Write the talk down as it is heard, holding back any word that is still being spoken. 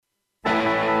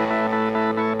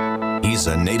He's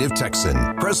a native Texan,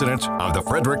 president of the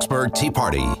Fredericksburg Tea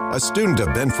Party, a student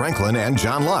of Ben Franklin and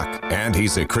John Locke, and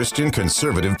he's a Christian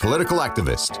conservative political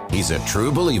activist. He's a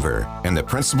true believer in the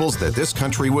principles that this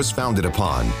country was founded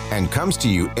upon and comes to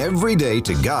you every day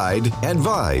to guide,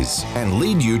 advise, and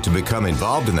lead you to become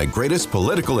involved in the greatest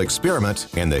political experiment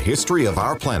in the history of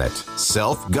our planet,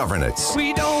 self-governance.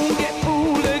 We don't get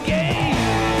fooled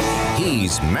again.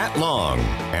 He's Matt Long,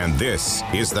 and this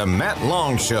is the Matt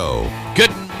Long Show.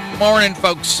 Good morning,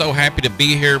 folks. So happy to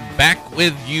be here back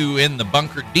with you in the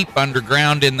bunker deep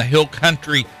underground in the hill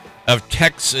country of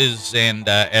Texas. And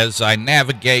as I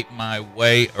navigate my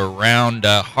way around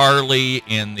Harley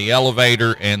in the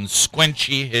elevator and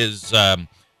Squinchy, his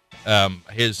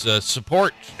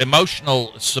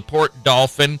emotional support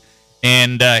dolphin.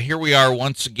 And here we are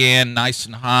once again, nice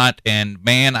and hot. And,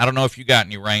 man, I don't know if you got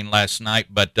any rain last night,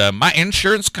 but my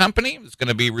insurance company is going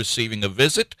to be receiving a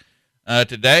visit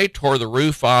today. Tore the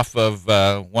roof off of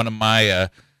one of my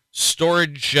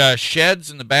storage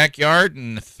sheds in the backyard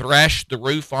and thrashed the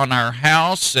roof on our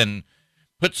house and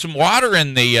put some water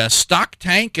in the stock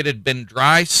tank. It had been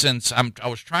dry since I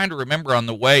was trying to remember on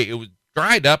the way. It was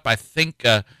dried up, I think,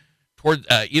 toward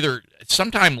either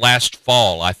sometime last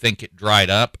fall. I think it dried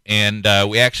up, and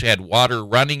we actually had water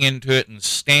running into it and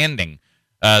standing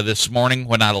this morning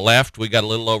when I left. We got a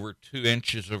little over 2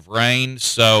 inches of rain,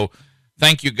 so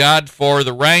thank you, God, for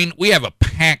the rain. We have a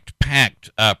packed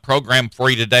program for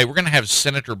you today. We're going to have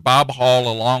Senator Bob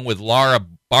Hall along with Laura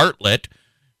Bartlett,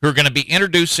 who are going to be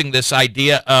introducing this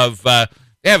idea of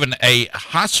having a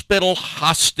hospital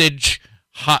hostage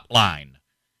hotline.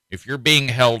 If you're being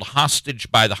held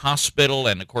hostage by the hospital,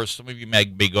 and, of course, some of you may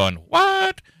be going,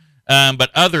 what?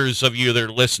 But others of you that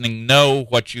are listening know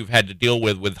what you've had to deal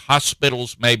with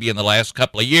hospitals maybe in the last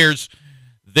couple of years.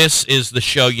 This is the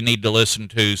show you need to listen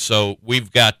to. So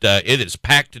we've got, it is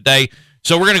packed today.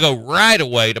 So we're going to go right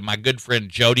away to my good friend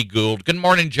Jody Gould. Good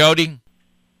morning, Jody.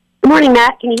 Good morning,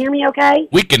 Matt. Can you hear me okay?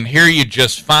 We can hear you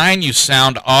just fine. You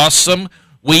sound awesome.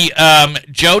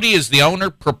 Jody is the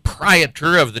owner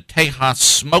proprietor of the Tejas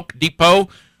Smoke Depot,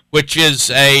 which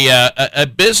is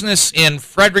a business in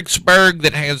Fredericksburg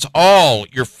that has all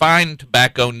your fine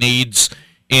tobacco needs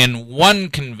in one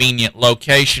convenient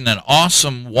location, an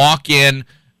awesome walk-in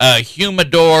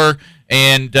humidor,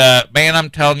 and man, I'm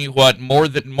telling you what, more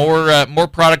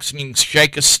products than you can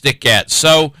shake a stick at.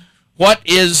 So, what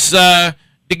is tell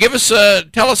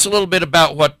us a little bit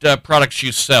about what products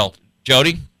you sell,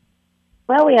 Jody?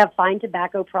 Well, we have fine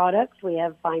tobacco products. We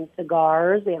have fine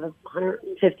cigars. We have a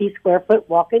 150 square foot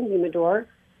walk-in humidor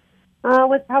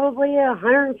with probably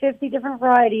 150 different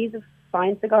varieties of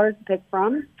fine cigars to pick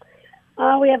from.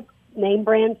 We have name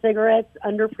brand cigarettes,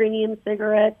 under premium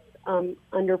cigarettes,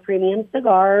 under premium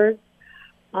cigars,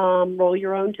 roll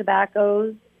your own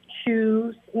tobaccos,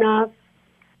 chew, snuff,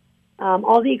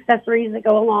 all the accessories that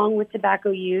go along with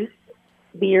tobacco use,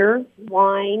 beer,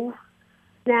 wine,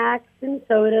 snacks and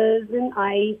sodas and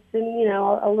ice and,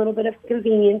 a little bit of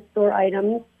convenience store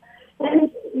items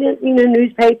and,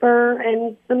 newspaper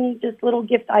and some just little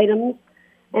gift items.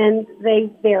 And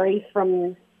they vary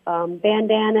from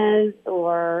bandanas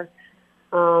or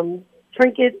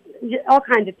trinkets, all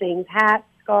kinds of things, hats,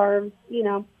 scarves,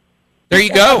 There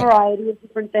you go. A variety of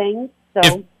different things.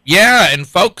 So. And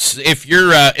folks, if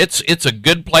you're, it's a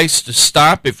good place to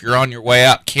stop if you're on your way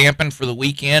out camping for the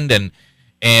weekend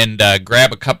and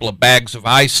grab a couple of bags of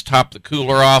ice, top the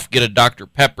cooler off, get a Dr.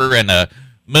 Pepper and a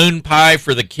moon pie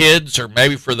for the kids or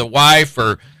maybe for the wife.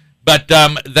 But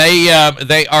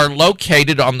they are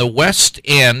located on the west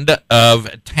end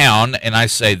of town, and I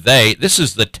say this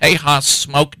is the Tejas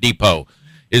Smoke Depot,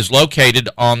 is located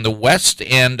on the west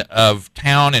end of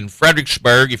town in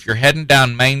Fredericksburg. If you're heading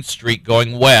down Main Street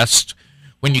going west,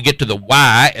 when you get to the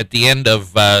Y at the end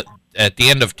of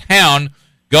town,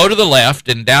 go to the left,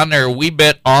 and down there a wee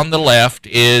bit on the left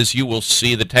you will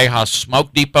see the Tejas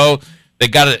Smoke Depot. They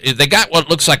got what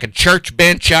looks like a church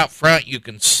bench out front you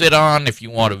can sit on if you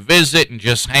want to visit and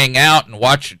just hang out and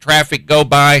watch the traffic go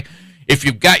by. If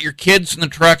you've got your kids in the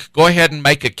truck, go ahead and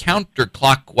make a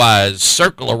counterclockwise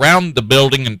circle around the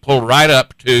building and pull right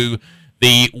up to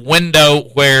the window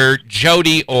where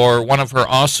Jody or one of her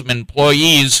awesome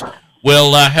employees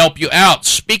will help you out.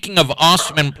 Speaking of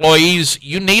awesome employees,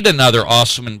 you need another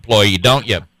awesome employee, don't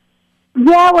you?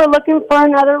 Yeah, we're looking for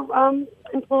another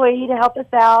employee to help us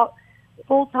out.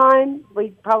 Full-time,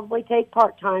 we'd probably take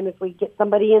part-time if we get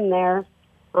somebody in there.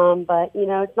 But,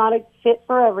 it's not a fit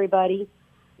for everybody.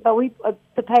 But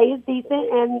the pay is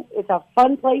decent, and it's a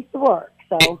fun place to work.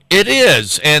 So it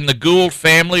is, and the Gould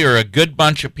family are a good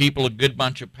bunch of people, a good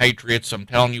bunch of patriots. I'm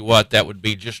telling you what, that would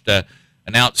be just a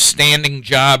an outstanding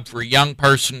job for a young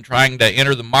person trying to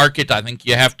enter the market. I think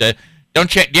you have to, do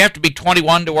you have to be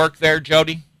 21 to work there,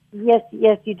 Jody? Yes,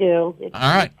 you do. It's,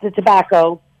 all right. It's the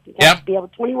tobacco. You have Yep. to be able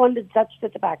 21 to touch the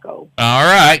tobacco. All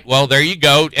right. Well, there you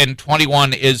go. And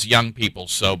 21 is young people.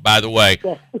 So, by the way,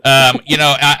 Yes. you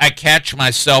know, I catch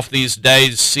myself these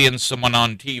days seeing someone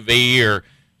on TV or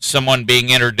someone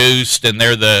being introduced, and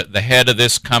they're the head of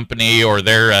this company, or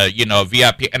they're you know, a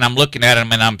VIP, and I'm looking at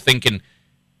them and I'm thinking,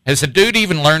 has the dude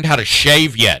even learned how to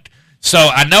shave yet? So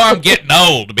I know I'm getting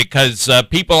old, because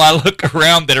people I look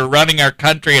around that are running our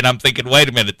country, and I'm thinking, wait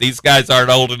a minute, these guys aren't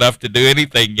old enough to do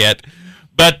anything yet.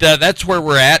 But that's where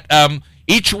we're at.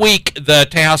 Each week, the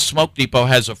Tejas Smoke Depot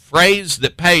has a phrase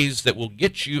that pays that will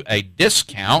get you a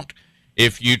discount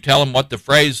if you tell them what the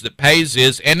phrase that pays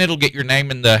is, and it'll get your name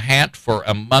in the hat for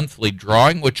a monthly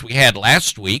drawing, which we had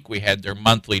last week. We had their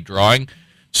monthly drawing.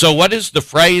 So what is the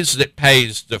phrase that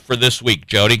pays for this week,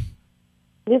 Jody?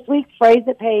 This week's phrase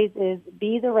that pays is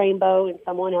be the rainbow in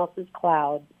someone else's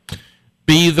cloud.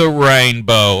 Be the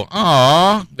rainbow.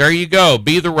 Aw, there you go.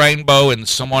 Be the rainbow in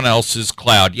someone else's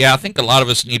cloud. Yeah, I think a lot of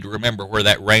us need to remember where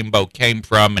that rainbow came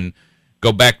from and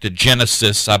go back to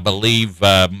Genesis, I believe.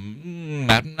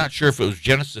 I'm not sure if it was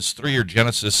Genesis 3 or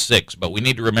Genesis 6, but we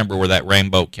need to remember where that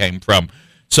rainbow came from.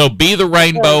 So be the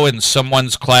rainbow in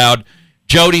someone's cloud.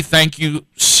 Jody, thank you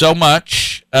so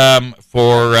much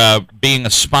for being a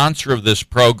sponsor of this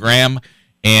program,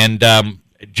 and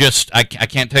I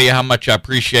can't tell you how much I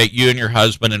appreciate you and your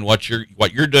husband and what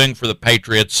you're doing for the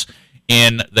Patriots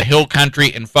in the Hill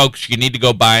Country. And folks, you need to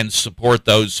go by and support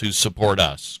those who support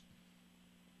us.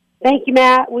 Thank you,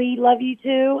 Matt. We love you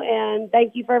too, and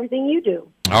thank you for everything you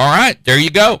do. All right, there you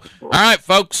go. All right,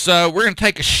 folks, we're going to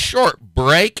take a short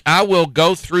break. I will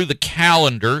go through the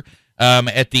calendar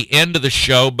at the end of the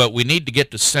show, but we need to get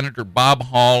to Senator Bob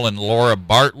Hall and Laura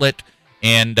Bartlett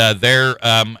and their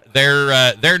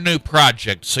new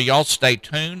project. So y'all stay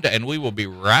tuned, and we will be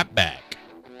right back.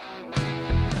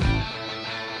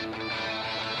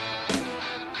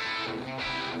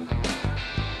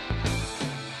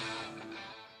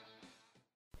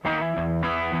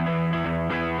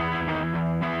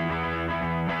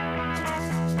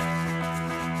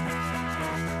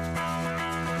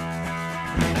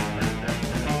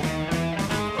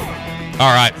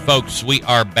 All right, folks, we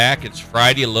are back. It's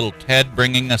Friday. A little Ted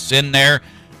bringing us in there.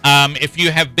 If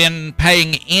you have been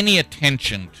paying any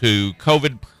attention to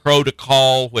COVID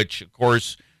protocol, which, of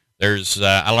course, there's,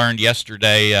 I learned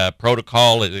yesterday,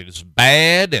 protocol is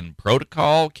bad and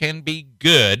protocol can be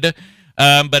good.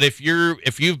 But if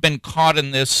you've been caught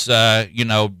in this,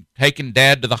 taking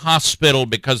dad to the hospital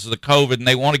because of the COVID, and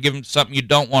they want to give him something you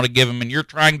don't want to give him, and you're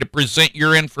trying to present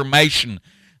your information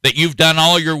that you've done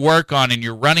all your work on, and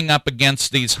you're running up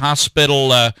against these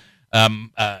hospital,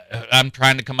 I'm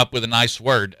trying to come up with a nice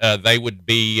word. They would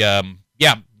be,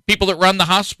 people that run the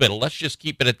hospital. Let's just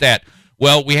keep it at that.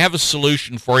 Well, we have a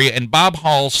solution for you, and Bob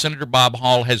Hall, Senator Bob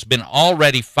Hall, has been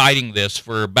already fighting this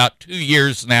for about 2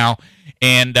 years now,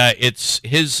 and it's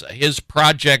his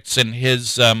projects and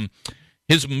his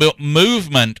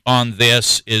movement on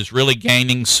this is really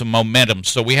gaining some momentum.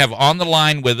 So we have on the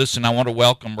line with us, and I want to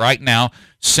welcome right now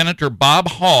Senator Bob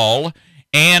Hall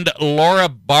and Laura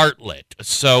Bartlett.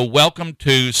 So welcome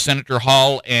to Senator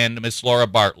Hall and Miss Laura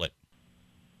Bartlett.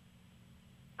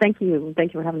 Thank you.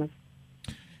 Thank you for having us.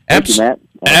 Thank you, Matt.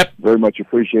 I very much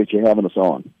appreciate you having us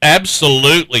on.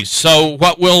 Absolutely. So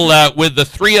what we'll, with the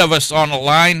three of us on the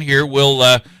line here,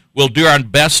 we'll do our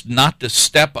best not to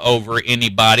step over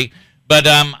anybody. But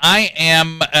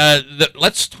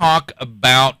let's talk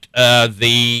about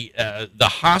the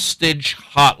Hostage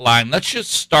Hotline. Let's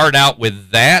just start out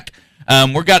with that.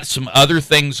 We've got some other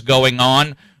things going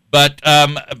on. But,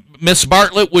 Ms.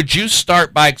 Bartlett, would you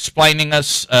start by explaining to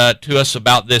us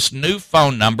about this new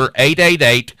phone number,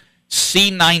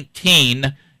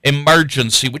 888-C19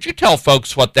 emergency? Would you tell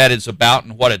folks what that is about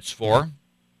and what it's for?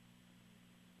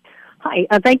 Hi,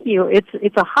 thank you. It's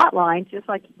a hotline, just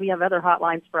like we have other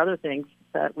hotlines for other things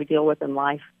that we deal with in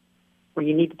life, where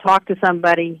you need to talk to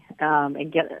somebody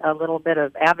and get a little bit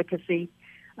of advocacy.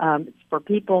 It's for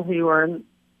people who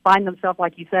find themselves,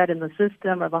 like you said, in the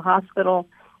system of a hospital.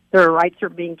 Their rights are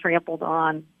being trampled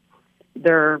on.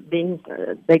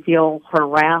 They feel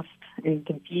harassed and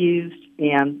confused,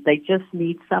 and they just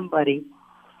need somebody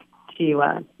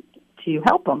to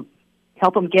help them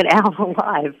get out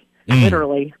alive,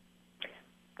 literally.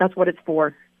 That's what it's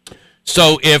for.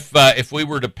 So if we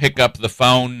were to pick up the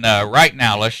phone right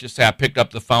now, let's just say I picked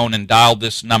up the phone and dialed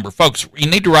this number. Folks, you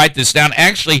need to write this down.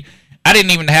 Actually, I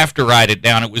didn't even have to write it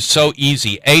down. It was so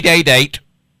easy.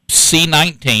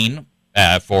 888-C19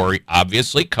 for,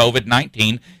 obviously,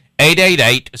 COVID-19.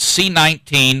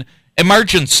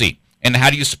 888-C19-EMERGENCY. And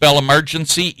how do you spell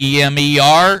emergency?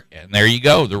 E-M-E-R. And there you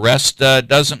go. The rest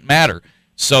doesn't matter.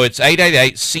 So it's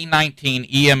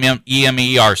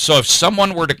 888-C19-EMER. So if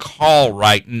someone were to call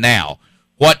right now,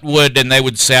 what would, and they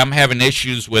would say, I'm having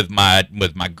issues with my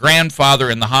grandfather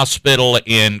in the hospital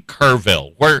in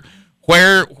Kerrville. Where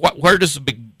does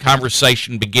the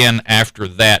conversation begin after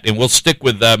that? And we'll stick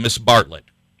with Miss Bartlett.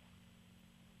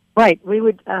 Right. We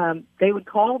would. They would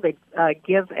call. They'd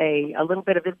give a little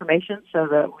bit of information so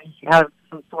that we have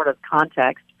some sort of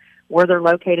context: where they're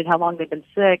located, how long they've been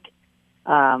sick,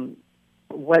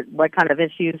 what kind of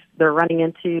issues they're running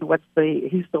into,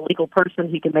 who's the legal person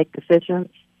who can make decisions,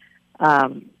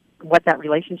 what that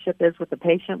relationship is with the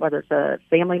patient, whether it's a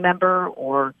family member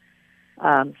or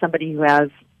somebody who has,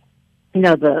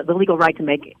 the legal right to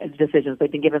make decisions.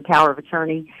 They've been given power of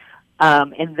attorney.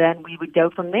 And then we would go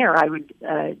from there. I would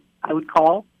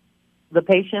call the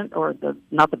patient, or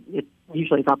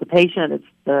usually it's not the patient, it's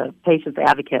the patient's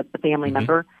advocate, the family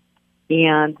member,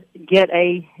 and get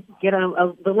the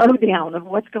lowdown of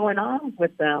what's going on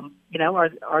with them.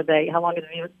 Are they, how long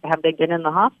have they been in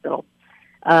the hospital,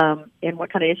 and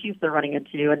what kind of issues they're running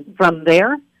into. And from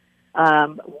there, I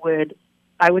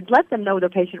would let them know the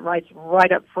patient rights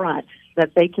right up front,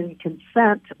 that they can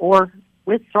consent or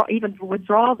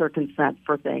withdraw their consent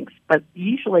for things. But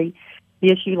usually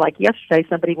the issue, like yesterday,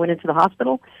 somebody went into the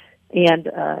hospital and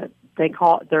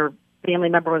their family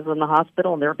member was in the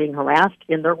hospital and they were being harassed.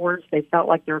 In their words, they felt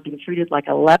like they were being treated like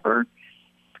a leper,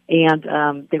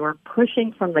 and they were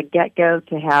pushing from the get-go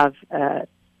to have a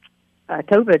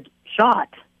COVID shot,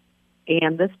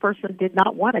 and this person did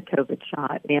not want a COVID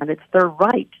shot, and it's their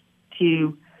right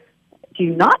to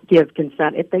not give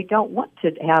consent if they don't want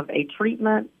to have a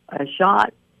treatment, a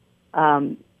shot,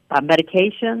 a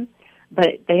medication,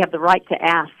 but they have the right to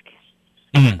ask,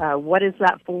 what is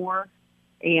that for,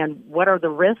 and what are the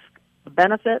risks, the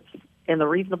benefits, and the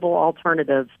reasonable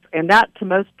alternatives. And that, to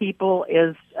most people,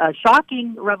 is a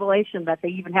shocking revelation that they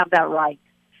even have that right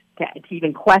to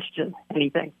even question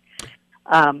anything.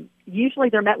 Usually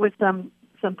they're met with some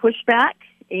pushback,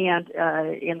 and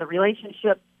in the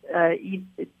relationship,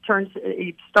 it starts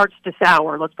to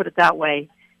sour, let's put it that way.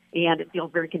 And it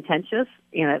feels very contentious,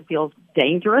 and it feels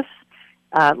dangerous,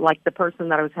 like the person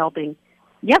that I was helping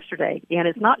yesterday. And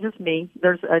it's not just me.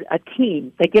 There's a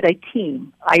team. They get a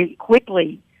team. I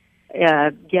quickly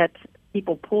get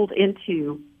people pulled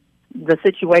into the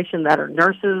situation that are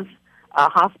nurses, a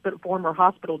former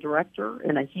hospital director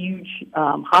in a huge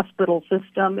hospital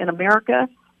system in America,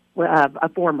 a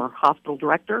former hospital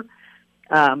director,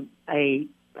 a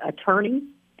attorney,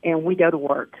 and we go to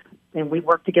work. And we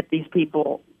work to get these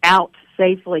people out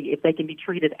safely if they can be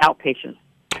treated outpatient.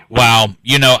 Wow.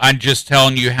 I'm just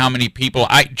telling you how many people,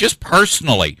 I just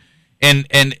personally, and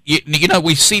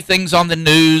we see things on the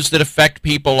news that affect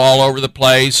people all over the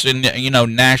place, and,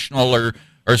 national or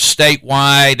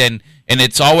statewide, and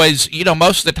it's always,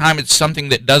 most of the time it's something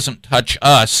that doesn't touch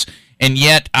us. And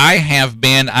yet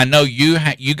I know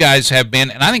you guys have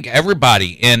been, and I think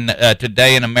everybody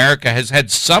today in America has had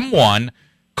someone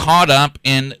caught up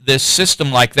in this system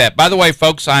like that. By the way,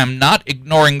 folks, I am not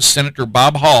ignoring Senator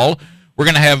Bob Hall. We're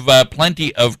going to have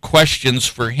plenty of questions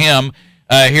for him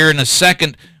here in a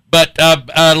second. But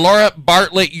Laura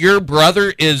Bartlett, your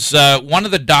brother is one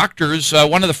of the doctors,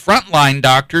 one of the frontline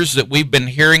doctors that we've been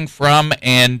hearing from,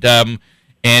 and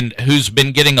who's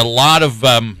been getting a lot of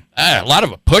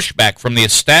pushback from the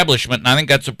establishment. And I think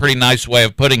that's a pretty nice way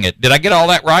of putting it. Did I get all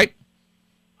that right?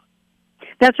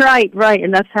 That's right,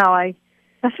 and that's how I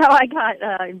got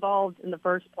involved in the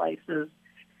first place. Is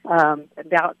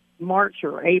about March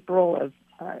or April of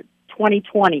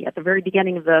 2020. At the very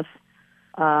beginning of this,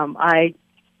 I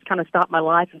kind of stopped my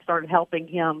life and started helping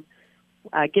him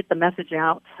get the message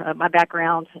out. My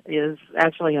background is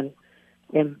actually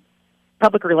in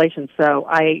public relations, so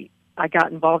I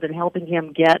got involved in helping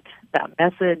him get that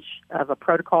message of a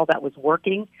protocol that was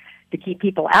working to keep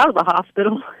people out of the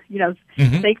hospital,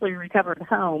 safely recovered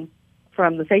home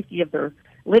from the safety of their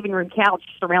living room couch,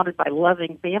 surrounded by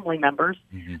loving family members.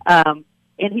 And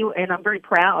I'm very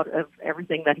proud of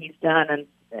everything that he's done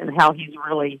and how he's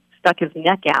really stuck his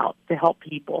neck out to help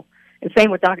people. And same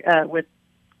with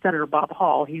Senator Bob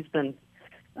Hall. He's been,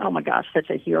 oh my gosh, such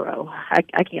a hero. I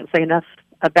can't say enough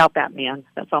about that man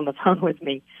that's on the phone with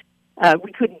me.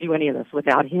 We couldn't do any of this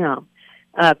without him.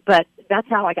 But that's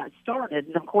how I got started.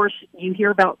 And of course, you hear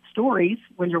about stories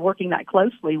when you're working that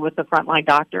closely with the frontline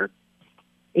doctor.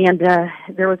 And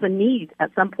there was a need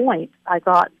at some point, I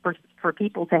thought, for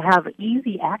people to have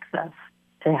easy access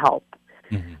to help,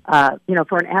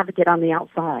 for an advocate on the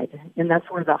outside. And that's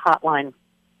where the hotline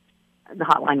the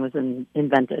hotline was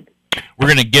invented. We're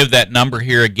going to give that number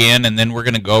here again, and then we're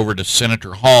going to go over to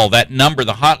Senator Hall. That number,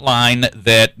 the hotline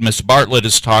that Ms. Bartlett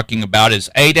is talking about, is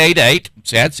 888.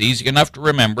 See, that's easy enough to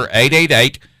remember,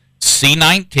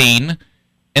 888-C19,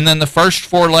 and then the first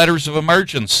four letters of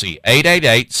emergency,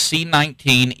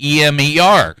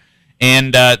 888-C19-EMER.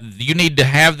 And you need to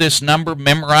have this number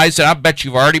memorized, and I bet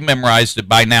you've already memorized it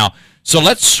by now. So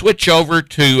let's switch over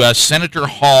to Senator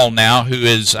Hall now, who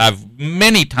is, I've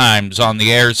many times on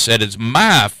the air said, is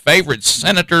my favorite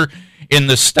senator in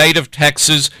the state of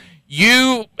Texas.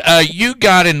 You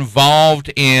got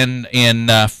involved in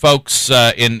folks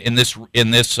in this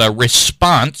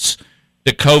response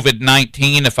to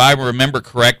COVID-19, if I remember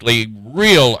correctly,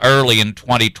 real early in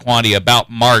 2020,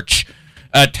 about March.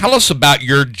 Tell us about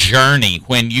your journey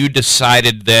when you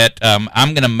decided that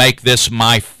I'm going to make this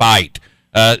my fight.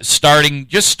 Just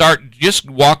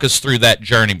walk us through that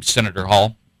journey, Senator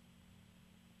Hall.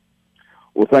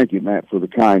 Well, thank you, Matt, for the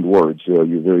kind words.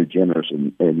 You're very generous,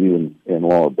 and you and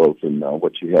Laura both in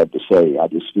what you had to say. I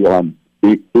just feel I'm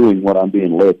doing what I'm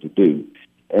being led to do.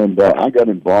 And I got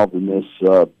involved in this,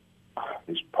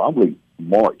 it's probably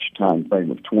March time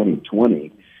frame of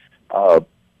 2020,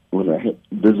 when I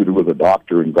visited with a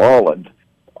doctor in Garland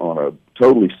on a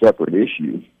totally separate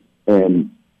issue.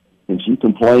 And she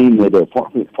complained that a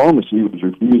pharmacy was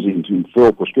refusing to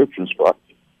fill prescriptions for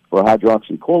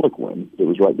hydroxychloroquine that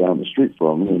was right down the street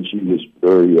from me, and she was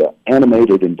very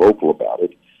animated and vocal about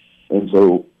it. And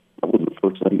so that was the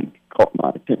first thing that caught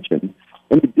my attention.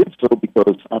 And it did so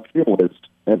because I feel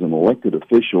as an elected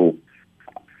official,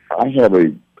 I have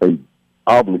a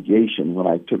obligation when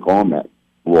I took on that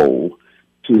role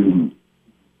to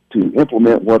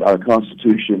implement what our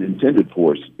Constitution intended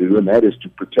for us to do, and that is to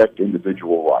protect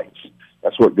individual rights.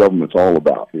 That's what government's all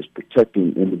about, is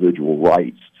protecting individual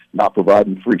rights, not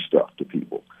providing free stuff to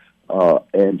people.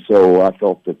 And so I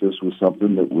felt that this was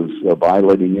something that was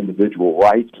violating individual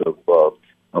rights of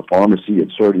a pharmacy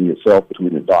inserting itself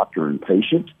between a doctor and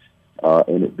patient,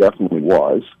 and it definitely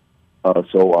was.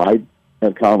 So I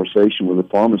had a conversation with the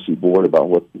pharmacy board about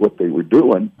what they were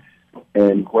doing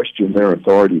and questioned their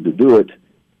authority to do it.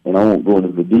 And I won't go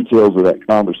into the details of that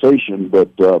conversation,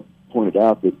 but pointed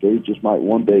out that they just might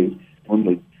one day, when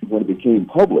it became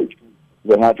public,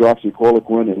 that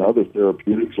hydroxychloroquine and other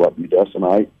therapeutics like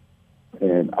budesonide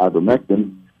and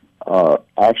ivermectin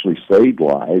actually saved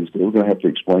lives. They were going to have to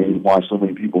explain why so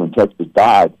many people in Texas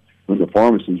died when the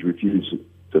pharmacies refused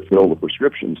to fill the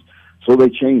prescriptions. So they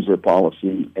changed their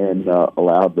policy and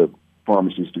allowed the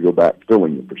pharmacies to go back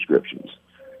filling the prescriptions.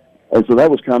 And so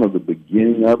that was kind of the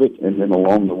beginning of it. And then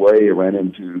along the way, I ran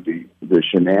into the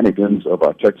shenanigans of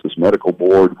our Texas Medical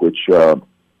Board, which a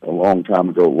long time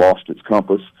ago lost its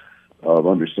compass of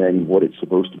understanding what it's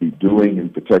supposed to be doing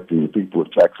and protecting the people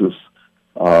of Texas.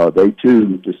 They,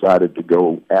 too, decided to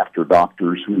go after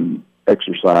doctors who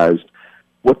exercised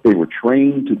what they were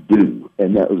trained to do,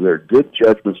 and that was their good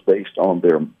judgments based on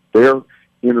their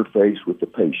interface with the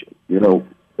patient. You know,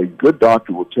 a good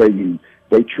doctor will tell you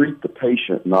they treat the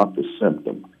patient, not the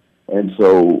symptom. And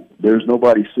so there's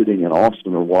nobody sitting in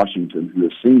Austin or Washington who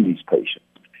has seen these patients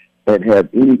and had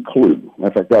any clue.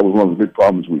 In fact, that was one of the big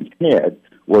problems we had,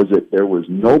 was that there was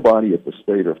nobody at the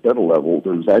state or federal level that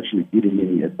was actually getting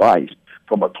any advice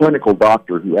from a clinical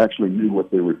doctor who actually knew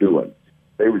what they were doing.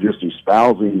 They were just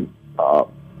espousing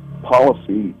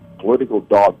policy, political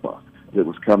dogma that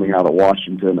was coming out of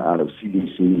Washington, out of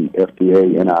CDC,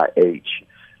 FDA, NIH,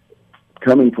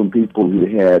 coming from people who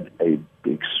had an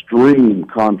extreme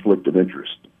conflict of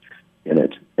interest in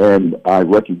it. And I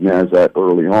recognized that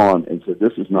early on and said,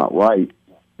 this is not right.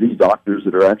 These doctors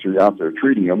that are actually out there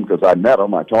treating them, because I met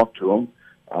them, I talked to them,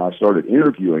 I started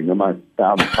interviewing them. I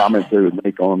found the comments they would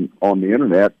make on the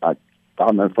Internet. I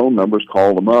found their phone numbers,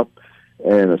 called them up,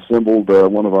 and assembled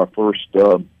one of our first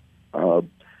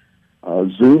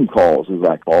Zoom calls, as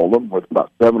I call them, with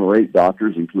about 7 or 8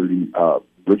 doctors, including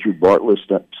Richard Bartlett,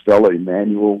 Stella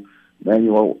Emanuel, Amy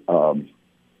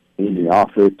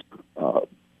Offit,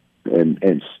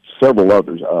 and several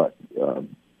others.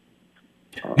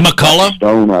 McCullough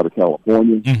Stone out of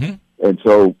California. Mm-hmm. And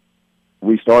so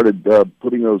we started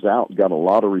putting those out, got a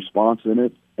lot of response in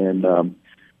it. And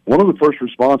one of the first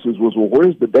responses was, well,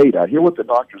 where's the data? I hear what the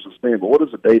doctors are saying, but what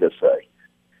does the data say?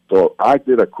 So I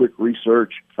did a quick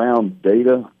research, found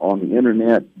data on the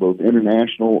Internet, both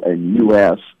international and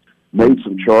U.S., made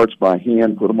some charts by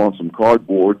hand, put them on some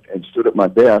cardboard, and stood at my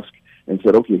desk and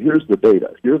said, okay, here's the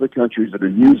data. Here are the countries that are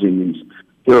using these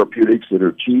therapeutics that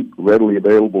are cheap, readily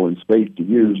available, and safe to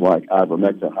use, like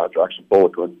ivermectin,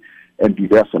 hydroxychloroquine, and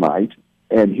budesonide,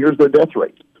 and here's their death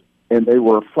rates. And they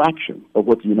were a fraction of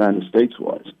what the United States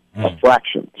was. a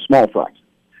fraction, small fraction.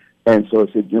 And so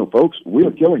I said, folks, we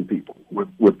are killing people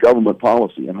with government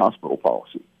policy and hospital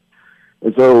policy.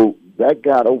 And so that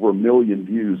got over 1 million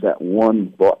views, that one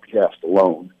broadcast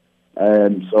alone.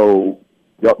 And so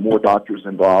got more doctors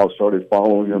involved, started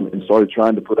following them, and started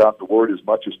trying to put out the word as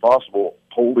much as possible,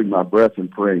 holding my breath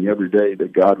and praying every day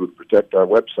that God would protect our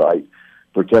website,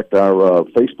 protect our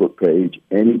Facebook page,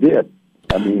 and he did.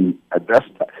 I mean, that's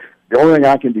the only thing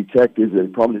I can detect is that he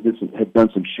probably had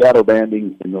done some shadow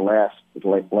banding in the last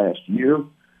year,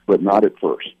 but not at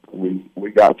first.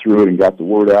 We got through it and got the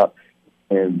word out,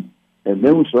 and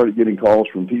then we started getting calls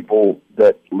from people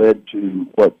that led to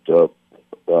what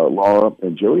Laura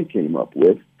and Jody came up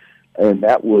with, and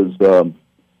that was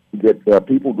that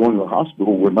people going to the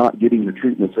hospital were not getting the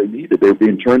treatments they needed. They were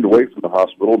being turned away from the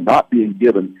hospital, not being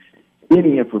given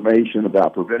any information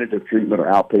about preventative treatment or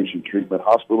outpatient treatment.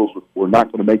 Hospitals were not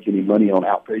going to make any money on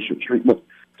outpatient treatment,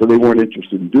 so they weren't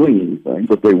interested in doing anything,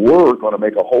 but they were going to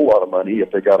make a whole lot of money if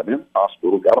they got them in the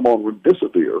hospital, got them on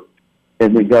remdesivir,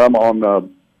 and then got them on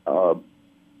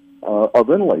a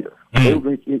ventilator. They were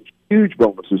going to get huge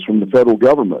bonuses from the federal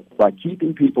government by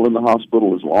keeping people in the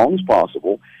hospital as long as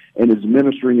possible and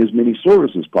administering as many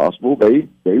services as possible. They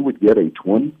would get a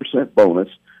 20% bonus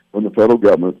from the federal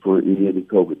government for any of the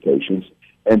COVID patients,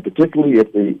 and particularly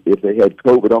if they had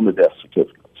COVID on the death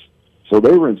certificates. So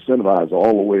they were incentivized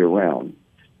all the way around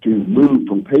to move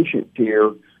from patient care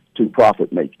to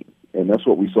profit making, and that's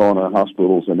what we saw in our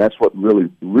hospitals, and that's what really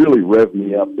revved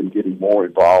me up in getting more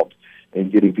involved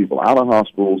and getting people out of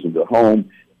hospitals and to home.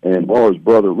 And Laura's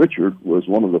brother Richard was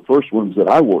one of the first ones that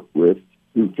I worked with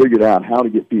who figured out how to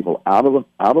get people out of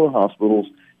the hospitals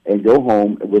and go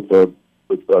home with a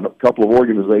couple of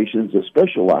organizations that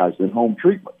specialized in home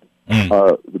treatment.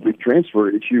 The big transfer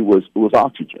issue was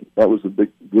oxygen. That was the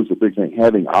big thing,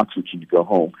 having oxygen to go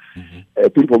home.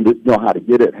 People didn't know how to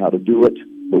get it, how to do it,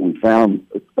 but we found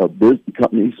business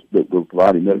companies that were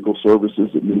providing medical services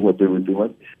that knew what they were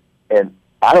doing. And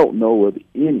I don't know of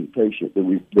any patient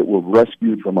that were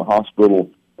rescued from a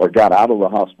hospital or got out of the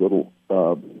hospital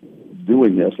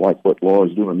doing this, like what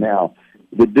Laura's doing now,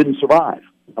 that didn't survive.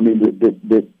 I mean,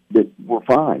 that were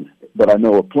fine, but I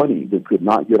know of plenty that could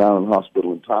not get out of the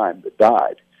hospital in time that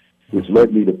died, which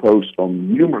led me to post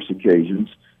on numerous occasions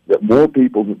that more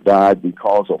people have died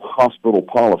because of hospital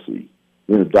policy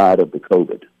than have died of the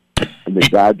COVID. And they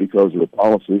died because of the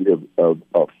policy of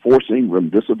forcing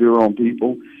remdesivir on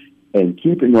people and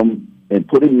keeping them and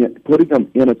putting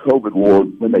them in a COVID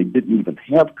ward when they didn't even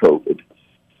have COVID,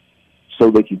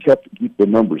 so they could keep the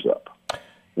numbers up.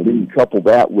 And then you couple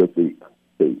that with the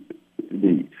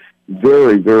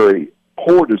very, very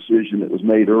poor decision that was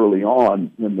made early on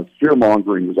when the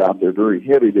fear-mongering was out there very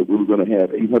heavy that we were going to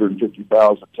have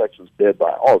 850,000 Texans dead by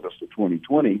August of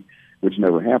 2020, which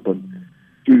never happened,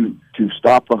 to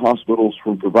stop the hospitals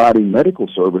from providing medical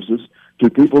services to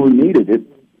people who needed it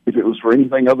if it was for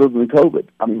anything other than COVID.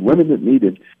 I mean, women that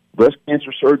needed breast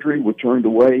cancer surgery were turned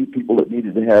away. People that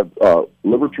needed to have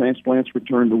liver transplants were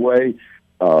turned away.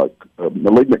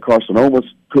 Malignant carcinomas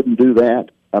couldn't do that.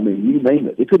 I mean, you name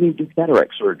it. They couldn't even do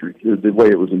cataract surgery the way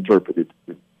it was interpreted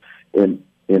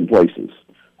in places,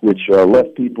 which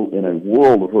left people in a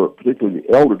world of hurt, particularly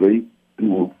the elderly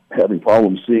who were having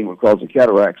problems seeing because of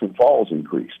cataracts, and falls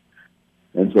increased.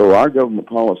 And so our government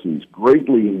policies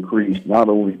greatly increased not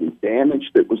only the damage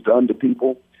that was done to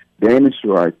people, damage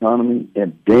to our economy,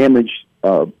 and damage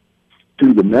to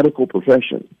the medical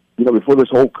profession. You know, before this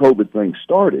whole COVID thing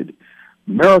started,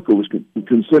 America was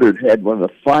had one of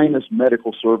the finest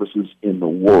medical services in the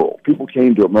world. People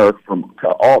came to America from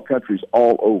all countries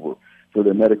all over for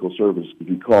their medical service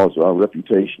because of our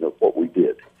reputation of what we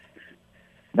did.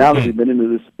 Now that we've been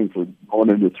into this thing for going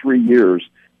into 3 years,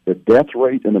 the death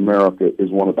rate in America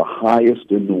is one of the highest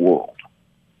in the world.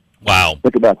 Wow.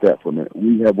 Think about that for a minute.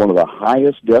 We have one of the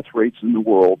highest death rates in the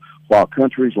world, while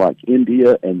countries like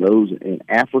India and those in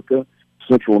Africa,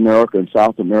 Central America, and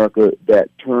South America that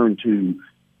turn to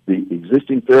the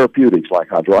existing therapeutics like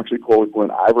hydroxychloroquine,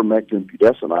 ivermectin,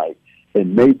 budesonide,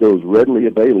 and made those readily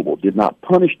available, did not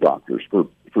punish doctors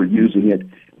for using it,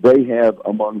 they have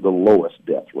among the lowest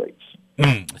death rates.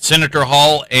 Senator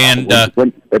Hall and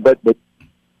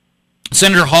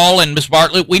Senator Hall and Ms.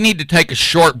 Bartlett, we need to take a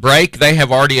short break. They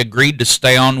have already agreed to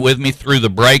stay on with me through the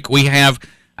break.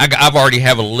 I've already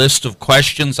have a list of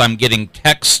questions. I'm getting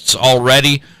texts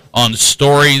already on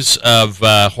stories of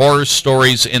horror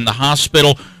stories in the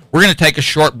hospital. We're going to take a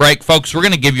short break, folks. We're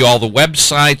going to give you all the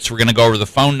websites. We're going to go over the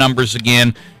phone numbers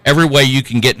again, every way you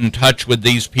can get in touch with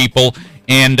these people.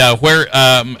 And where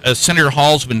Senator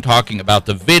Hall's been talking about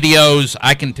the videos,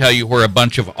 I can tell you where a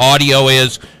bunch of audio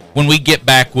is. When we get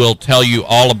back, we'll tell you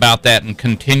all about that and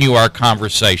continue our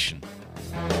conversation.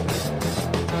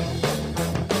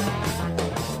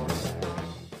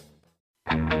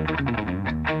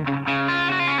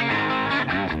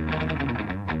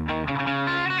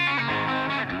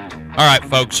 All right,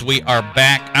 folks, we are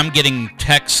back. I'm getting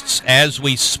texts as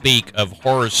we speak of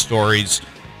horror stories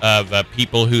of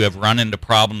people who have run into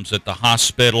problems at the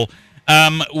hospital.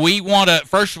 We want to,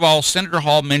 first of all, Senator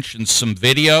Hall mentioned some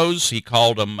videos. He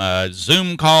called them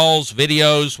Zoom calls,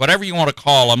 videos, whatever you want to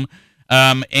call them.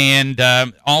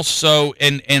 Also,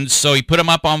 so he put them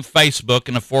up on Facebook.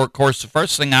 And of course, the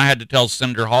first thing I had to tell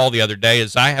Senator Hall the other day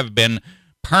is I have been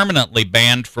permanently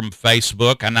banned from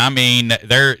Facebook, and I mean,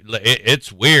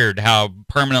 it's weird how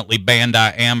permanently banned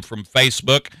I am from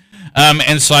Facebook.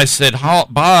 And so I said,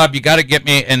 Bob, you got to get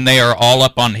me, and they are all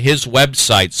up on his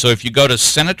website. So if you go to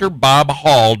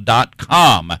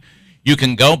SenatorBobHall.com, you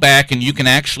can go back and you can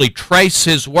actually trace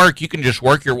his work. You can just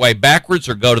work your way backwards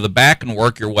or go to the back and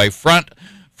work your way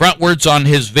frontwards on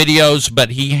his videos,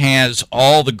 but he has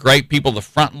all the great people, the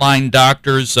frontline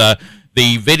doctors.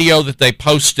 The video that they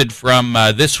posted from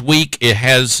this week, it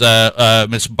has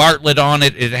Miss Bartlett on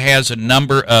it. It has a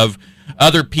number of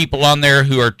other people on there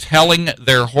who are telling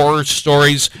their horror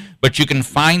stories, but you can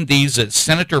find these at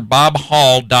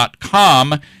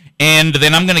SenatorBobHall.com. And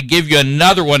then I'm going to give you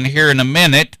another one here in a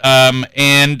minute,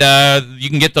 and you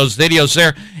can get those videos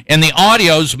there. And the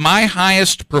audios, my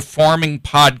highest performing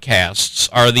podcasts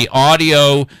are the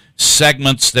audio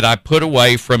segments that I put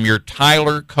away from your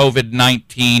Tyler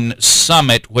COVID-19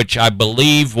 Summit, which I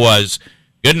believe was,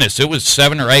 goodness, it was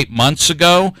 6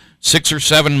 or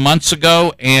 7 months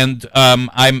ago, and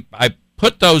I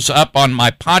put those up on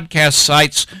my podcast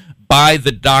sites by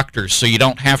the doctors, so you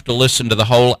don't have to listen to the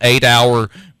whole 8-hour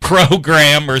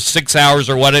program or 6 hours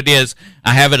or what it is.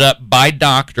 I have it up by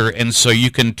doctor, and so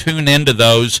you can tune into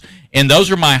those, and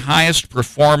those are my highest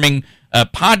performing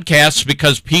podcasts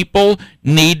because people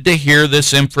need to hear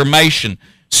this information.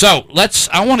 So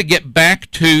I want to get back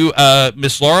to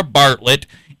Miss Laura Bartlett,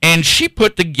 and she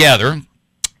put together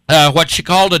what she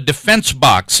called a defense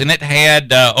box, and it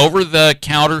had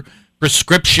over-the-counter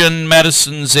prescription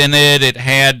medicines in it. It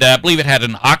had, I believe it had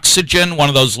an oxygen, one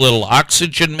of those little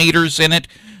oxygen meters in it.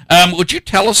 Would you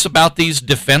tell us about these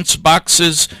defense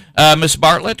boxes, Miss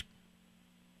Bartlett?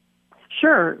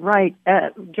 Sure, right.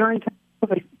 During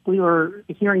COVID, we were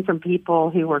hearing from people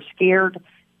who were scared,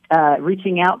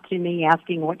 reaching out to me,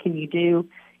 asking, what can you do?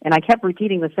 And I kept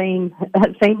repeating the same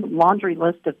laundry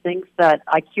list of things that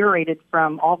I curated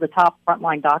from all the top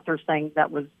frontline doctors saying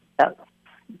that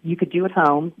you could do at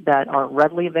home, that are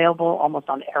readily available almost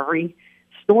on every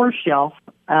store shelf.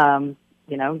 You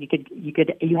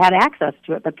had access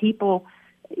to it. But people,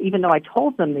 even though I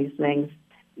told them these things,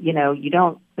 you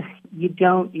don't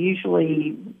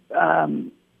usually,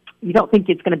 you don't think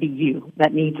it's going to be you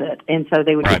that needs it. And so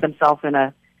they would Right. get themselves in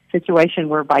a situation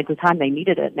where by the time they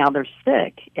needed it, now they're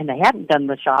sick and they hadn't done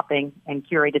the shopping and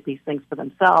curated these things for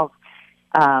themselves.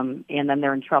 And then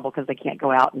they're in trouble because they can't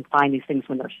go out and find these things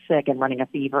when they're sick and running a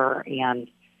fever and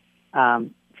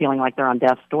feeling like they're on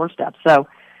death's doorstep. So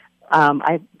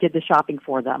I did the shopping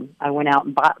for them. I went out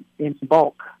and bought in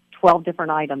bulk 12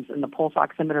 different items, and the pulse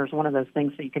oximeter is one of those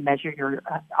things so you can measure your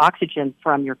oxygen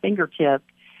from your fingertip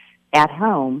at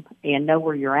home and know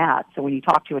where you're at. So when you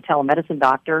talk to a telemedicine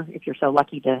doctor, if you're so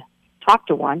lucky to talk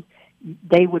to one,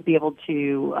 they would be able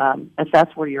to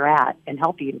assess where you're at and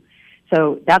help you.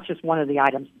 So that's just one of the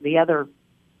items. The other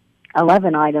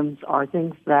 11 items are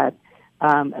things that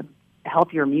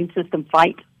help your immune system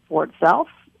fight for itself,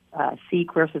 C,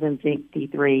 quercetin, zinc,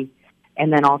 D3,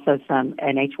 and then also an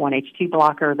H1, H2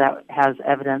 blocker that has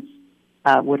evidence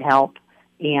would help,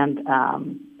 and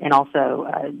also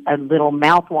a little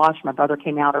mouthwash. My brother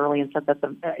came out early and said that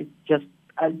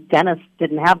dentists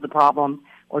didn't have the problem,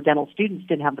 or dental students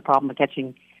didn't have the problem of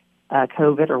catching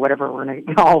COVID or whatever we're going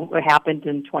to call what happened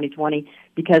in 2020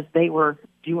 because they were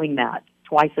doing that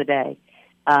twice a day.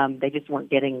 They just weren't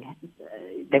getting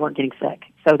sick.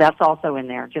 So that's also in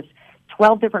there. Just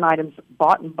 12 different items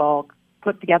bought in bulk,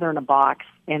 put together in a box,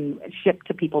 and shipped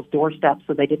to people's doorsteps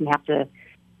so they didn't have to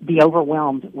be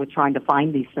overwhelmed with trying to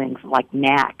find these things like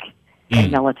NAC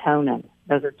and melatonin.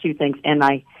 Those are two things. And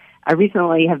I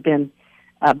recently have been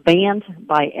banned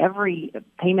by every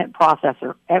payment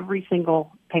processor. Every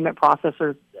single payment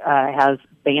processor has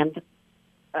banned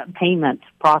payment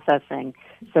processing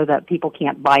so that people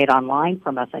can't buy it online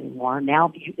from us anymore.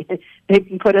 Now they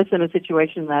can put us in a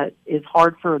situation that is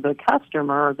hard for the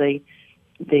customer or the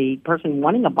person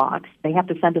wanting a box. They have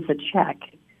to send us a check.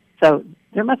 So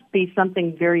there must be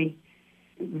something very,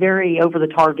 very over the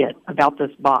target about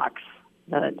this box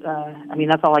But I mean,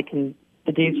 that's all I can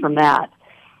deduce from that.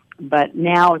 But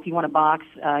now, if you want a box,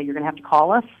 you're going to have to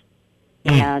call us,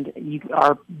 and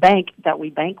our bank that we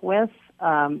bank with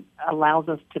allows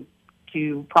us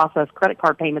to process credit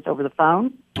card payments over the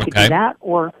phone. You can do that,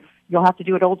 or you'll have to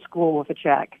do it old school with a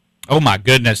check. Oh my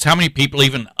goodness! How many people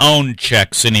even own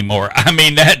checks anymore? I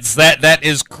mean, that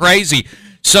is crazy.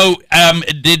 So,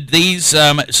 did these?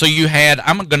 So you had?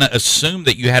 I'm going to assume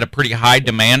that you had a pretty high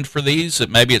demand for these.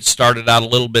 That maybe it started out a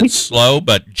little bit slow,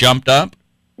 but jumped up.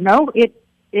 No, it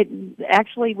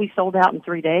actually we sold out in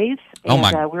 3 days, and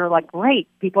we were like, great,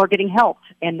 people are getting helped,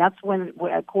 and that's when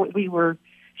we were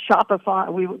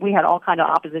Shopify. We had all kind of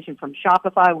opposition from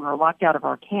Shopify. We were locked out of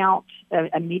our account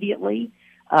immediately.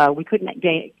 We couldn't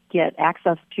get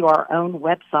access to our own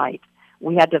website.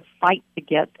 We had to fight to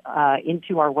get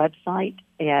into our website.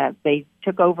 They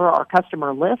took over our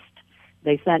customer list.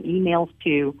 They sent emails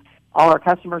to all our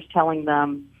customers telling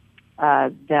them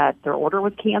that their order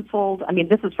was canceled. I mean,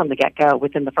 this is from the get-go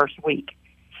within the first week.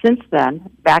 Since then,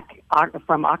 back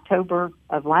from October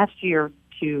of last year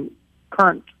to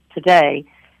current today,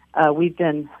 we've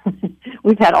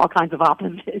had all kinds of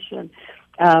opposition.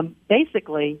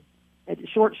 Basically, a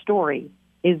short story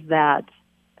is that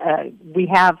we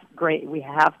have great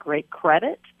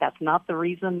credit. That's not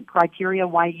the criteria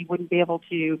why you wouldn't be able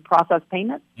to process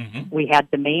payments. Mm-hmm. We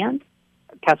had demand.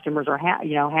 Customers are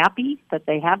happy that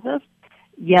they have this.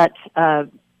 Yet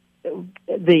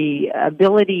the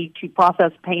ability to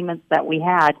process payments that we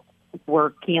had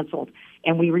were canceled.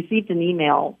 And we received an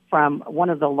email from one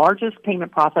of the largest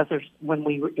payment processors when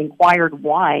we inquired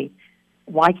why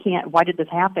did this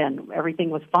happen? Everything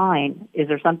was fine. Is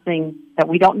there something that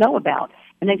we don't know about?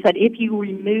 And they said, if you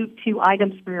remove 2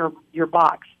 items from your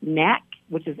box, NAC,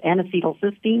 which is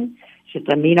N-acetylcysteine, it's just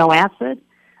amino acid,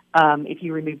 if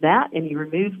you remove that and you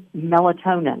remove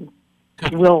melatonin,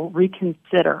 we'll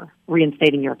reconsider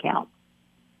reinstating your account.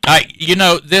 That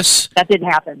didn't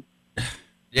happen.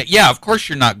 Yeah, of course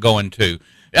you're not going to.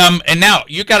 And now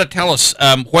you got to tell us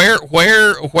where's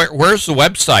the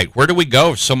website? Where do we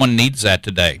go if someone needs that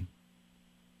today?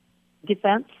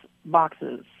 Defense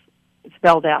boxes,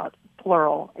 spelled out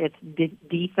plural. It's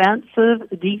defense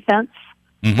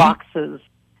boxes,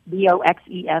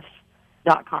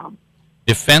 boxes.com.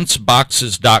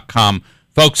 Defenseboxes.com.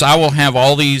 Folks, I will have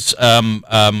all these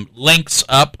links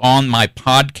up on my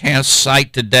podcast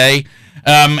site today.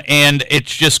 And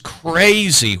it's just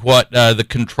crazy what the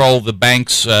control the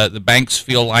banks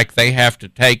feel like they have to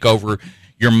take over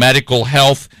your medical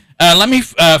health. Let me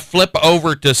flip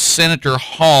over to Senator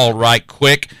Hall right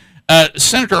quick.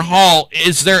 Senator Hall,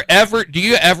 do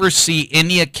you ever see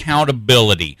any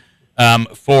accountability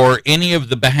for any of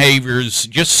the behaviors,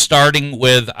 just starting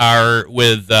with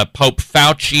Pope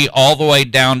Fauci all the way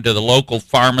down to the local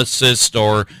pharmacist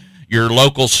or your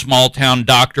local small-town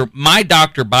doctor? My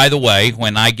doctor, by the way,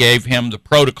 when I gave him the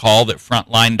protocol that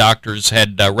frontline doctors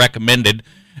had recommended,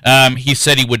 he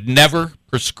said he would never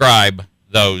prescribe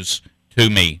those to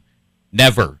me.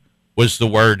 Never was the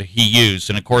word he used.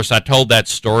 And, of course, I told that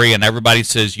story, and everybody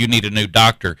says, you need a new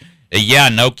doctor. Yeah,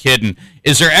 no kidding.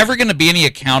 Is there ever going to be any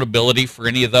accountability for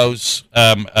any of those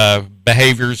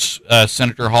behaviors,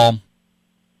 Senator Hall?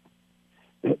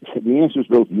 The answer is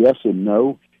both yes and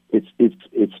no.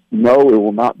 It's no, it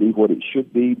will not be what it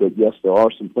should be, but yes, there are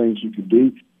some things you can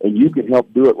do, and you can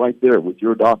help do it right there with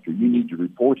your doctor. You need to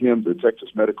report him to the Texas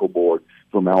Medical Board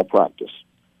for malpractice.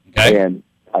 Okay. And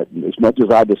as much as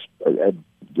I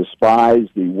despise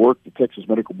the work the Texas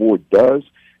Medical Board does,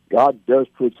 God does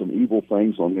put some evil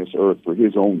things on this earth for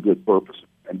his own good purpose,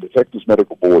 and the Texas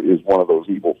Medical Board is one of those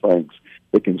evil things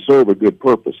that can serve a good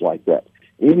purpose like that.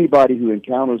 Anybody who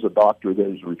encounters a doctor that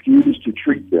has refused to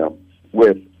treat them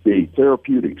with the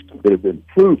therapeutics that have been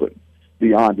proven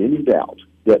beyond any doubt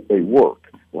that they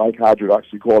work, like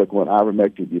hydroxychloroquine,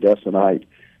 ivermectin, budesonide,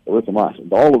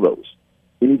 erythromycin, all of those,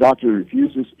 any doctor who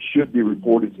refuses should be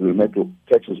reported to the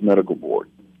Texas Medical Board.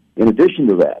 In addition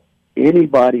to that,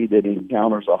 anybody that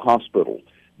encounters a hospital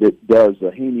that does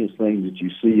the heinous things that you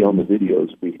see on the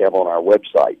videos we have on our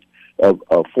website of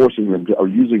forcing them to, or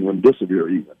using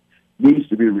remdesivir even, needs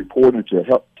to be reported to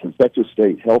Texas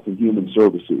State Health and Human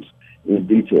Services in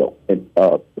detail and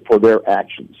for their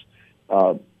actions.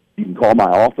 You can call my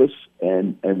office,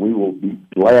 and we will be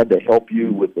glad to help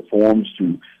you with the forms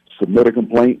to submit a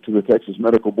complaint to the Texas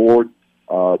Medical Board,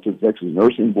 to the Texas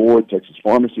Nursing Board, Texas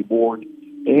Pharmacy Board,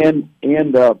 and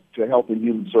to Health and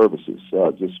Human Services.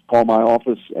 Just call my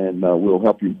office, and we'll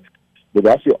help you. But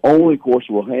that's the only course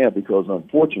we'll have, because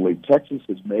unfortunately Texas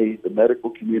has made the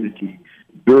medical community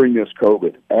during this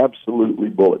COVID absolutely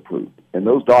bulletproof. And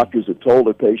those doctors have told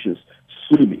their patients,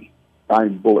 sue me,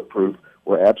 I'm bulletproof.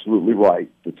 were absolutely right.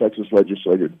 The Texas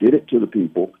legislature did it to the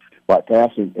people by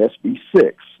passing SB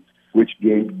 6, which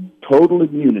gave total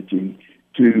immunity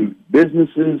to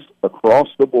businesses across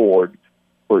the board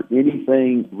for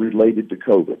anything related to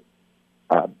COVID.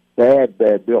 Bad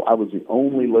bill. I was the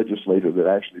only legislator that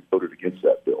actually voted against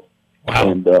that bill. Wow.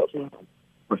 And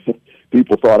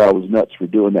people thought I was nuts for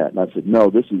doing that, and I said, no,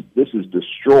 this is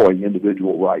destroying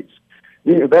individual rights.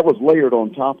 You know, that was layered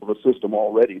on top of a system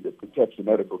already that protects the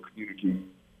medical community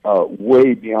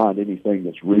way beyond anything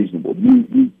that's reasonable.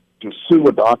 You to sue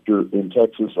a doctor in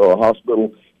Texas or a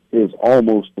hospital is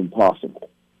almost impossible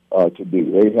to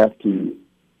do. They have to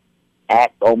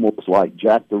act almost like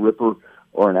Jack the Ripper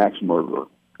or an axe murderer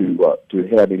to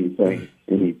have any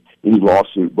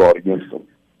lawsuit brought against them.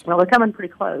 Well, they're coming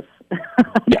pretty close.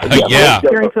 Yeah.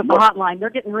 Experience with the hotline, they're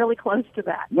getting really close to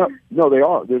that. No, they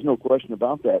are. There's no question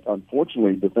about that.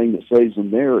 Unfortunately, the thing that saves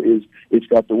them there is it's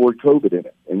got the word COVID in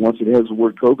it. And once it has the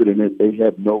word COVID in it, they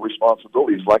have no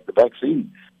responsibilities, like the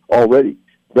vaccine already.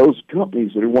 Those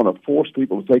companies that want to force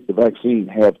people to take the vaccine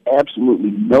have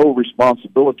absolutely no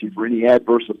responsibility for any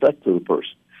adverse effect to the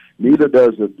person. Neither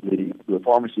does the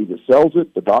pharmacy that sells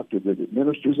it, the doctor that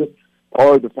administers it,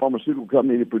 or the pharmaceutical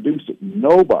company that produced it.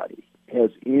 Nobody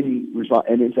has any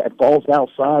and in fact falls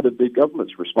outside of the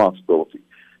government's responsibility.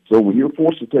 So when you're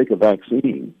forced to take a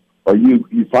vaccine, or you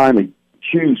finally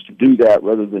choose to do that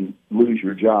rather than lose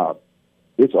your job,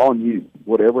 it's on you.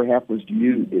 Whatever happens to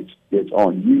you, it's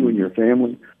on you and your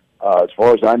family. As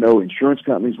far as I know, insurance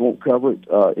companies won't cover it.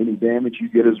 Any damage you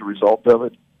get as a result of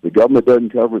it, the government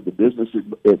doesn't cover it. The business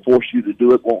that forced you to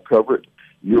do it won't cover it.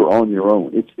 You're on your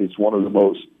own. It's one of the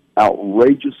most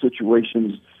outrageous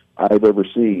situations I've ever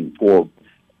seen for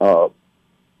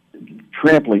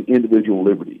trampling individual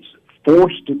liberties.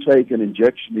 Forced to take an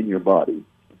injection in your body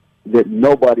that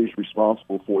nobody's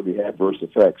responsible for the adverse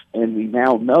effects. And we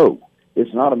now know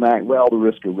it's not a matter, well, the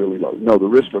risks are really low. No, the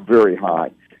risks are very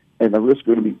high. And the risks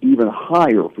are going to be even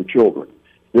higher for children.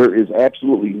 There is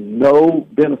absolutely no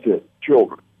benefit to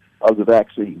children of the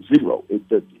vaccine. Zero.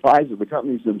 The Pfizer, the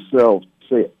companies themselves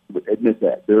say it, admit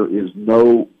that. There is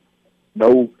no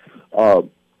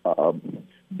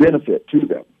benefit to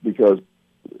them because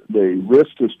the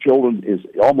risk to children is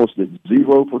almost at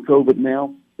zero for COVID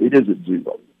now. It is at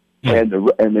zero. And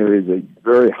there is a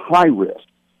very high risk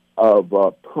of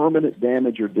permanent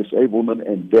damage or disablement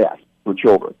and death for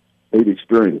children. They've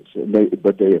experienced it,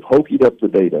 but they have hokied up the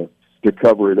data to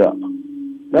cover it up.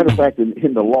 Matter of fact,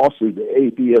 in the lawsuit the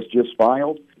APS just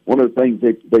filed, one of the things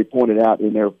they pointed out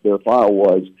in their file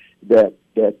was that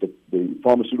the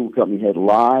pharmaceutical company had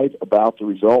lied about the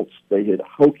results. They had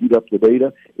hokied up the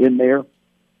data in there.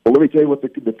 Well, let me tell you what the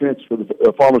defense for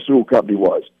the pharmaceutical company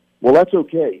was. Well, that's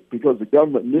okay, because the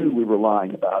government knew we were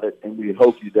lying about it, and we had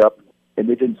hokied it up, and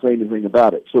they didn't say anything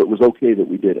about it. So it was okay that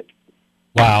we did it.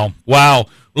 Wow.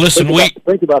 Listen,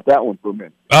 think about that one for a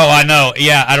minute. Oh, I know.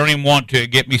 Yeah, I don't even want to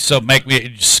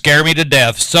scare me to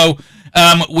death. So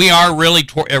we are really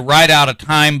right out of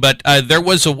time, but there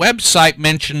was a website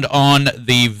mentioned on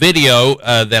the video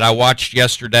that I watched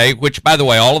yesterday, which, by the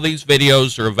way, all of these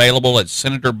videos are available at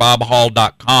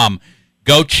SenatorBobHall.com.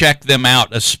 Go check them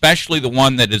out, especially the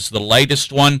one that is the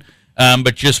latest one.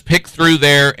 But just pick through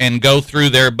there and go through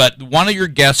there. But one of your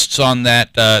guests on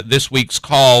that this week's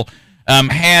call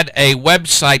had a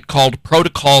website called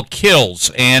Protocol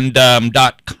Kills and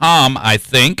 .com, I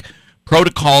think.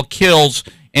 Protocol Kills.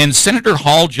 And Senator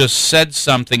Hall just said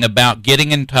something about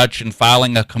getting in touch and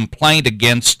filing a complaint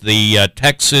against the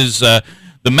Texas, the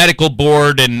medical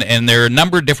board, and there are a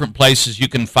number of different places you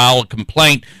can file a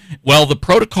complaint. Well, the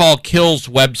Protocol Kills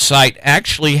website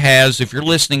actually has, if you're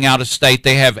listening out of state,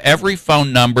 they have every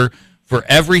phone number for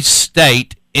every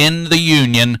state in the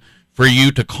union for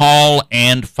you to call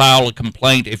and file a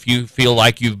complaint if you feel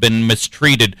like you've been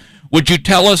mistreated. Would you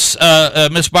tell us,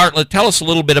 Ms. Bartlett, tell us a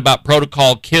little bit about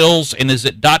Protocol Kills, and is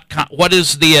it .com? What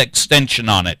is the extension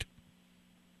on it?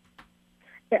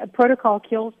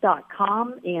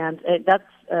 protocolkills.com, and that's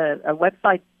a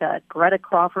website that Greta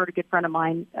Crawford, a good friend of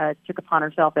mine, took upon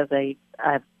herself as a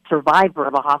survivor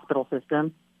of a hospital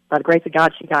system. By the grace of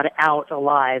God, she got out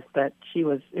alive, but it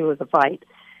was a fight.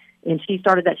 And she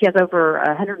started that. She has over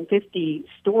 150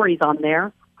 stories on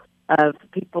there of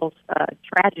people's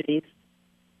tragedies,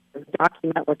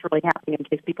 document what's really happening in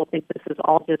case people think this is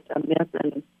all just a myth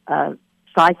and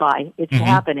sci-fi. It's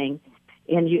happening.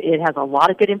 And it has a lot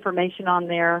of good information on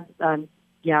there.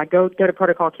 Go to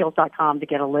protocolkills.com to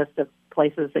get a list of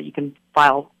places that you can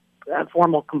file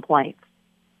formal complaints.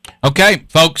 Okay,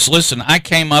 folks, listen, I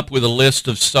came up with a list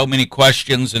of so many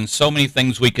questions and so many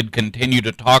things we could continue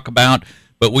to talk about,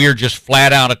 but we are just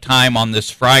flat out of time on this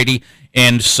Friday.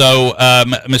 And so,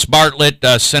 Ms. Bartlett,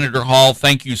 Senator Hall,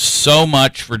 thank you so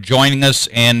much for joining us.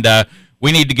 And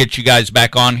we need to get you guys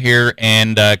back on here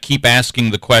and keep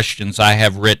asking the questions I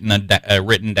have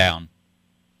written down.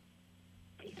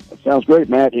 Sounds great,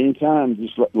 Matt. Anytime,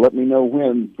 just let me know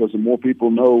when, because the more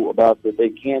people know about that they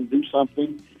can do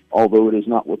something, although it is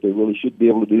not what they really should be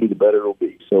able to do, the better it'll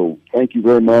be. So thank you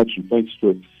very much, and thanks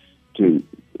to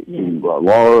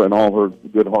Laura and all her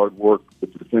good hard work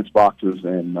with the defense boxes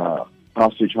and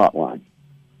Hostage Hotline.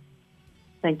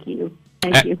 Thank you.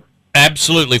 Thank you.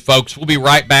 Absolutely, folks. We'll be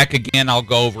right back again. I'll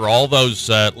go over all those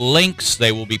links.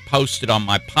 They will be posted on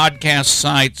my podcast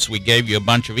sites. We gave you a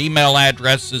bunch of email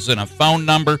addresses and a phone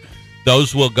number.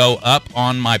 Those will go up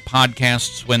on my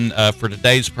podcasts when for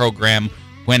today's program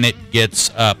when it gets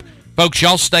up. Folks,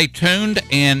 y'all stay tuned,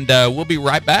 and we'll be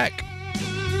right back.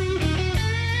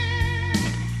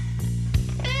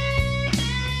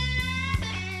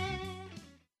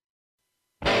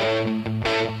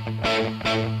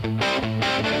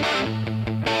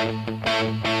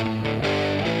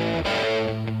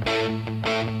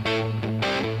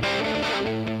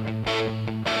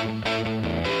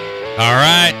 All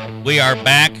right, we are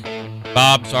back.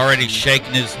 Bob's already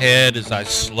shaking his head as I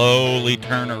slowly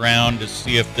turn around to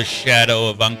see if the shadow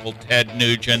of Uncle Ted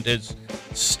Nugent is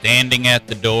standing at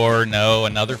the door. No,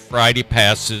 another Friday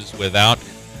passes without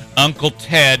Uncle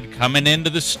Ted coming into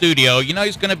the studio. You know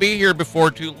he's going to be here before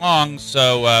too long,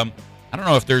 so I don't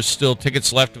know if there's still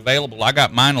tickets left available. I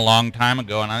got mine a long time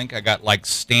ago, and I think I got like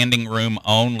standing room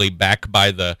only back by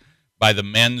the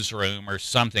men's room or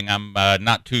something. I'm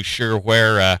not too sure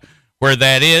where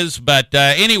that is. But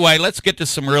anyway, let's get to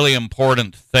some really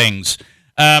important things.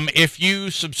 If you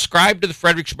subscribe to the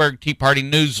Fredericksburg Tea Party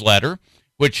newsletter,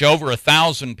 which over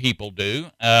 1,000 people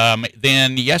do,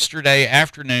 then yesterday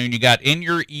afternoon you got in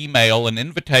your email an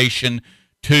invitation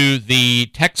to the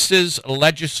Texas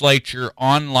Legislature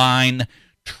online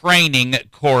training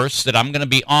course that I'm going to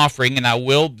be offering,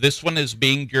 and this one is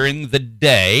being during the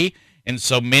day. And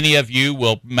so many of you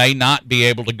may not be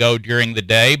able to go during the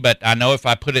day, but I know if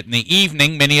I put it in the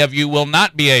evening, many of you will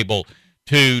not be able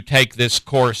to take this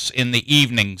course in the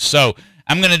evening. So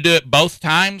I'm going to do it both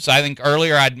times. I think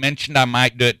earlier I'd mentioned I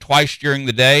might do it twice during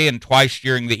the day and twice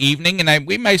during the evening, and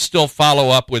we may still follow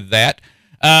up with that.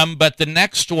 But the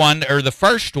next one, or the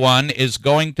first one, is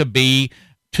going to be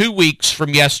 2 weeks from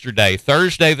yesterday,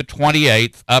 Thursday the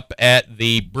 28th, up at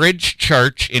the Bridge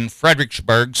Church in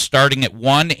Fredericksburg, starting at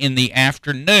 1 in the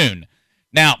afternoon.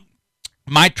 Now,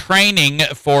 my training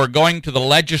for going to the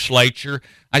legislature,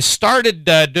 I started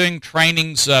doing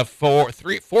trainings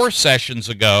 4 sessions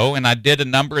ago, and I did a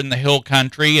number in the Hill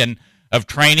Country and of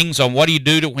trainings on what do you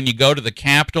do when you go to the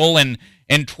Capitol, and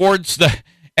towards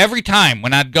every time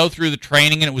when I'd go through the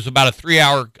training, and it was about a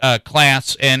 3-hour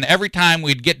class, and every time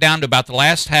we'd get down to about the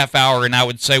last half hour, and I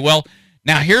would say, well,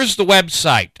 now here's the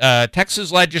website, Texas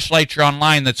Legislature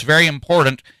Online, that's very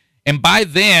important. And by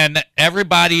then,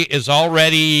 everybody is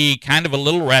already kind of a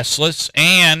little restless,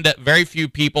 and very few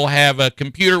people have a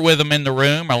computer with them in the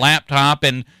room, a laptop,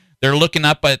 and they're looking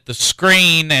up at the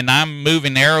screen, and I'm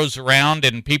moving arrows around,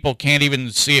 and people can't even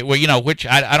see it. Well,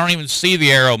 I don't even see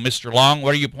the arrow, Mr. Long.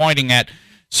 What are you pointing at?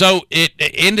 So it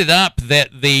ended up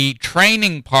that the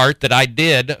training part that I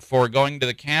did for going to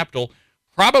the Capitol,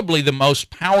 probably the most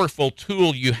powerful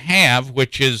tool you have,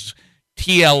 which is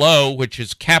TLO, which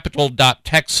is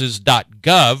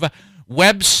capital.texas.gov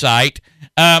website,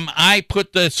 I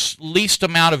put the least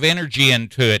amount of energy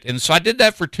into it. And so I did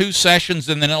that for 2 sessions,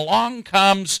 and then along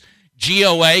comes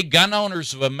GOA, Gun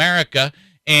Owners of America,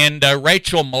 and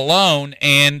Rachel Malone,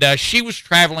 and she was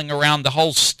traveling around the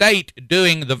whole state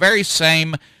doing the very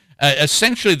same,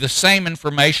 essentially the same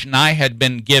information I had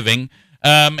been giving,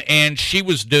 and she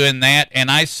was doing that,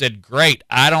 and I said, great,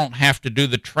 I don't have to do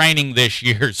the training this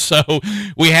year. So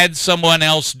we had someone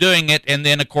else doing it, and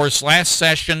then, of course, last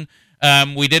session,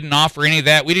 we didn't offer any of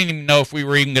that. We didn't even know if we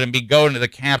were even going to be going to the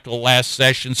Capitol last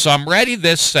session, so I'm ready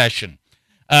this session.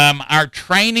 Our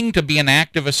training to be an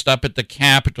activist up at the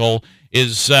Capitol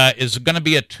is going to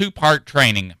be a 2-part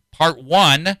training. Part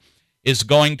 1 is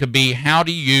going to be how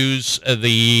to use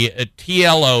the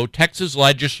TLO, Texas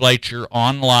Legislature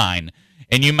Online.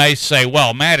 And you may say,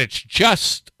 well, Matt, it's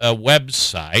just a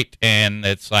website. And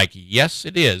it's like, yes,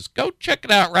 it is. Go check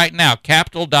it out right now,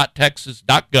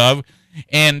 capital.texas.gov,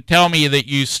 and tell me that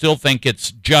you still think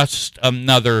it's just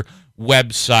another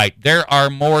website. There are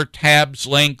more tabs,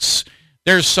 links.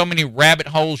 There's so many rabbit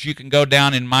holes you can go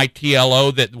down in my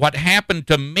TLO that what happened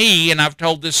to me, and I've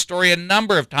told this story a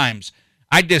number of times,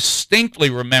 I distinctly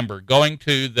remember going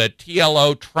to the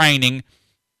TLO training.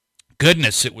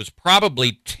 Goodness, it was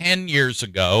probably 10 years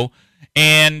ago,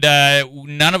 And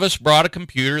none of us brought a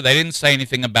computer. They didn't say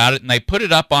anything about it, and they put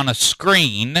it up on a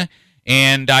screen,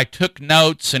 and I took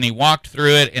notes, and he walked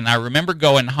through it, and I remember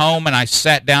going home, and I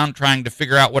sat down trying to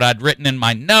figure out what I'd written in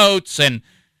my notes, and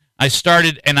I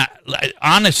started, and I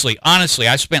honestly,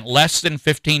 I spent less than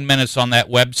 15 minutes on that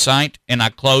website, and I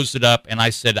closed it up, and I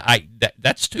said,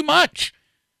 that's too much.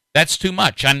 That's too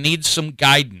much. I need some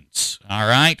guidance, all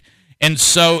right? And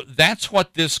so that's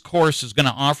what this course is going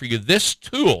to offer you. This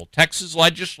tool, Texas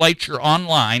Legislature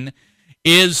Online,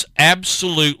 is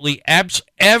absolutely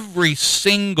every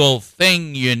single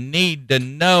thing you need to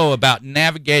know about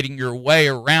navigating your way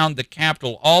around the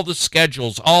Capitol, all the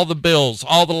schedules, all the bills,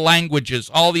 all the languages,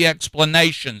 all the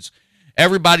explanations,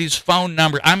 everybody's phone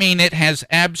number. I mean, it has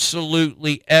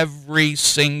absolutely every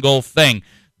single thing.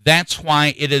 That's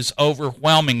why it is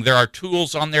overwhelming. There are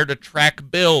tools on there to track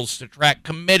bills, to track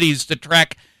committees, to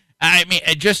track,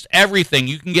 just everything.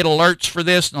 You can get alerts for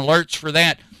this and alerts for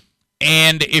that.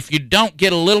 And if you don't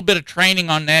get a little bit of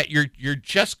training on that, you're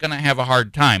just going to have a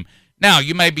hard time. Now,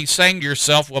 you may be saying to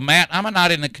yourself, well, Matt, I'm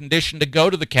not in a condition to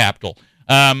go to the Capitol.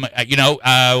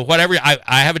 Whatever. I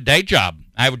have a day job.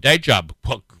 Well,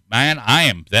 man, I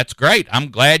am. That's great. I'm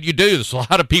glad you do. There's a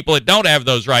lot of people that don't have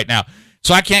those right now.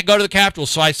 So I can't go to the Capitol.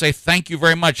 So I say, thank you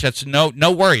very much. That's no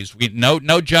worries.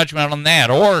 No judgment on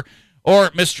that. Or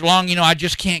Mr. Long, I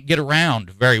just can't get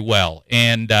around very well.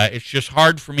 And it's just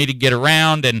hard for me to get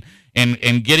around, and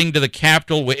getting to the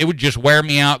Capitol, it would just wear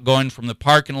me out going from the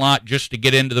parking lot just to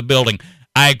get into the building.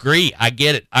 I agree. I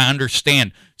get it. I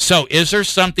understand. So is there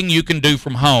something you can do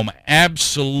from home?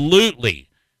 Absolutely.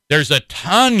 There's a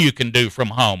ton you can do from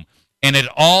home. And it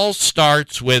all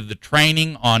starts with the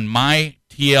training on my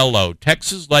TLO,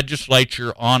 Texas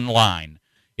Legislature Online.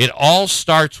 It all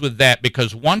starts with that,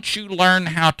 because once you learn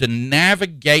how to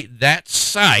navigate that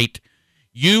site,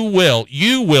 you will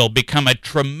become a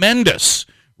tremendous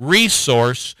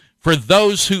resource for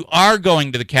those who are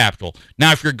going to the Capitol.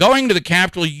 Now, if you're going to the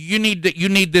Capitol, you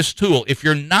need this tool. If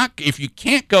you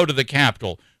can't go to the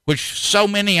Capitol, which so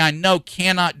many I know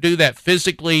cannot do that,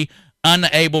 physically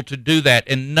unable to do that,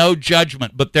 and no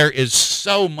judgment, but there is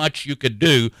so much you could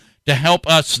do to help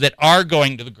us that are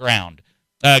going to the ground,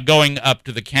 going up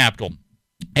to the Capitol.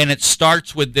 And it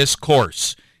starts with this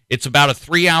course. It's about a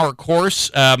 3-hour course.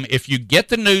 If you get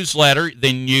the newsletter,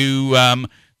 then you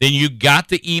got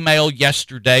the email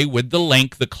yesterday with the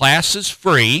link. The class is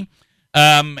free.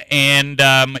 If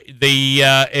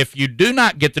you do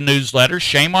not get the newsletter,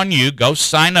 shame on you. Go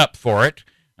sign up for it.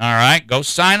 All right, go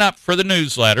sign up for the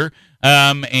newsletter.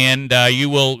 You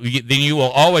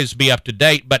will always be up to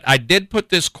date. But I did put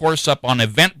this course up on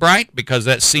Eventbrite because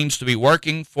that seems to be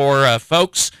working for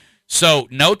folks. So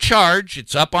no charge.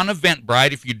 It's up on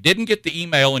Eventbrite. If you didn't get the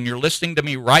email and you're listening to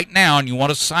me right now and you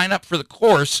want to sign up for the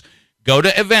course, go to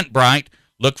Eventbrite,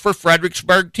 look for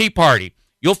Fredericksburg Tea Party.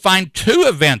 You'll find 2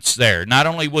 events there. Not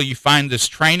only will you find this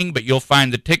training, but you'll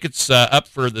find the tickets up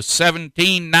for the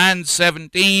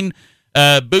 9/17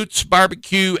 Boots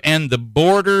Barbecue and the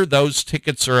Border. Those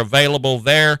tickets are available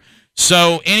there.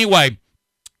 So anyway,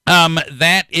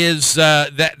 that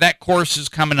course is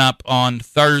coming up on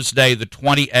Thursday, the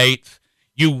 28th.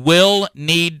 You will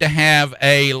need to have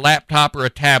a laptop or a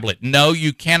tablet. No,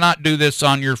 you cannot do this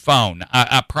on your phone.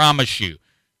 I promise you,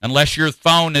 unless your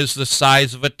phone is the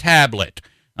size of a tablet.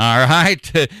 All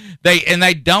right,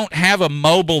 they don't have a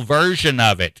mobile version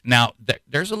of it. Now,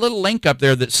 there's a little link up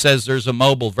there that says there's a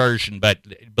mobile version, but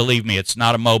believe me, it's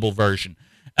not a mobile version.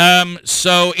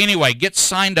 So anyway, get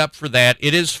signed up for that.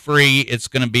 It is free. It's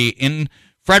going to be in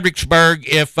Fredericksburg.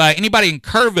 If anybody in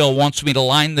Kerrville wants me to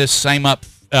line this same up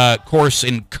course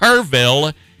in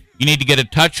Kerrville, you need to get in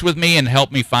touch with me and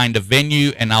help me find a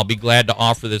venue, and I'll be glad to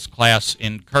offer this class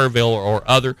in Kerrville or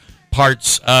other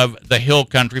parts of the Hill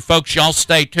Country. Folks, y'all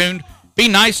stay tuned. Be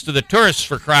nice to the tourists,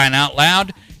 for crying out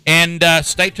loud, and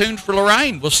stay tuned for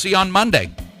Lorraine. We'll see you on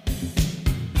Monday.